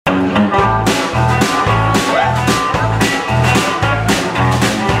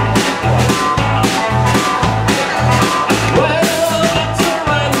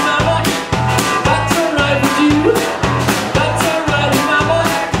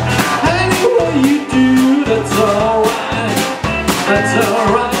That's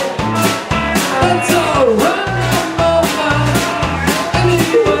alright. That's alright, mama. Any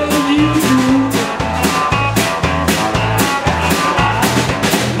way you do.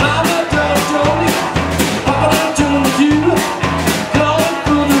 Mama don't told me, Papa don't told you. Don't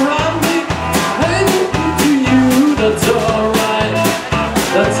put around me, hang to you. That's alright.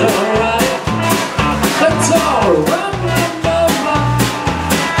 That's alright. That's alright, mama.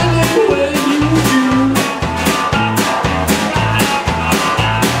 Any way you do.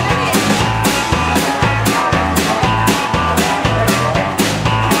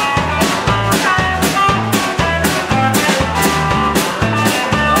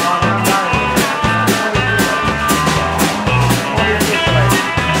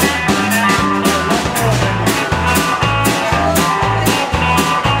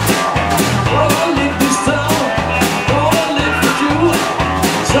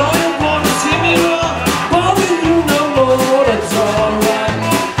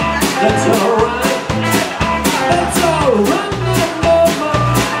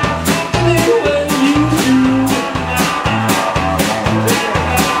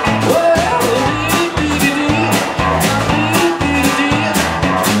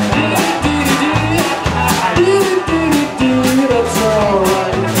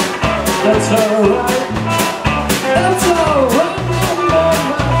 That's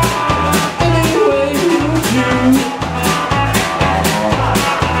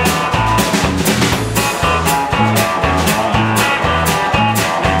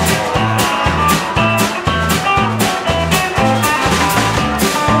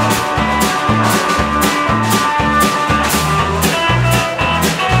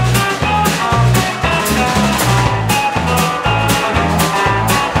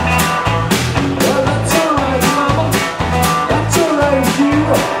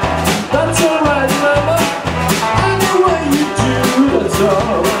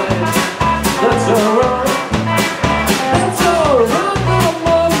alright, that's alright,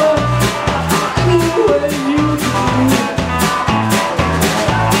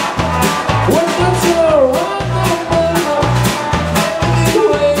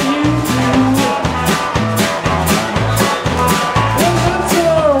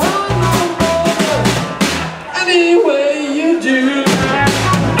 mama, any way you do.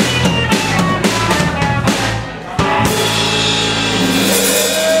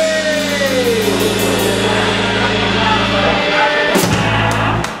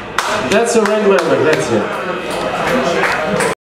 That's alright, mama, grazie.